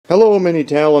Hello Mini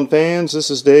Talon fans,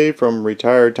 this is Dave from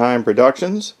Retired Time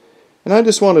Productions, and I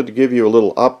just wanted to give you a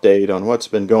little update on what's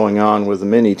been going on with the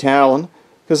Mini Talon,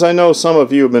 because I know some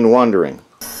of you have been wondering.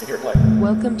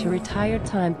 Welcome to Retired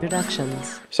Time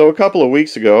Productions. So a couple of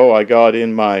weeks ago I got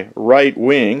in my right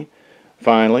wing,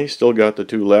 finally, still got the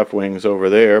two left wings over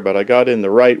there, but I got in the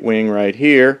right wing right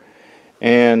here,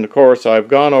 and of course I've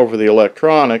gone over the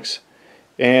electronics,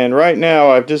 and right now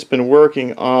I've just been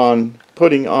working on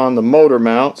putting on the motor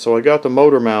mount, so I got the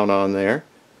motor mount on there.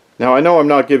 Now I know I'm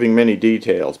not giving many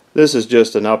details, this is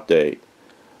just an update.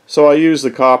 So I use the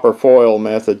copper foil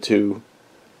method to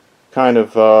kind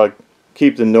of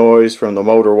keep the noise from the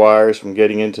motor wires from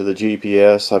getting into the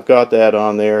GPS. I've got that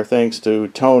on there, thanks to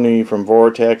Tony from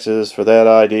Vortexes for that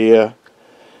idea.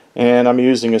 And I'm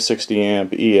using a 60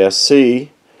 amp ESC.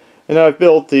 And I've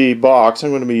built the box.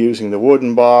 I'm going to be using the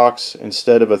wooden box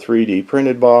instead of a 3D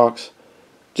printed box,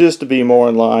 just to be more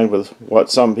in line with what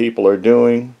some people are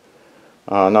doing.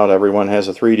 Not everyone has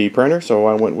a 3D printer, so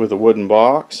I went with a wooden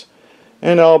box.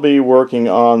 And I'll be working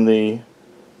on the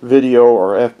video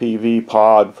or FPV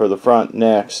pod for the front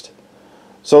next.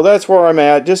 So that's where I'm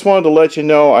at. Just wanted to let you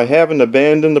know I haven't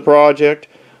abandoned the project.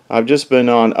 I've just been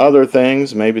on other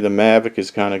things. Maybe the Mavic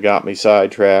has kind of got me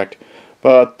sidetracked.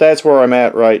 But that's where I'm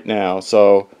at right now.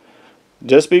 So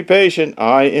just be patient.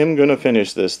 I am going to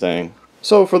finish this thing.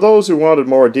 So for those who wanted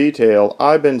more detail,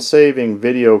 I've been saving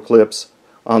video clips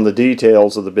on the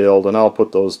details of the build, and I'll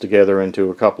put those together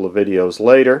into a couple of videos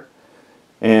later.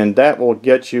 And that will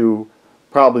get you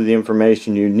probably the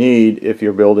information you need if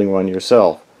you're building one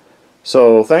yourself.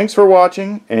 So thanks for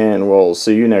watching, and we'll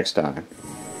see you next time.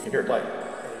 Here, play.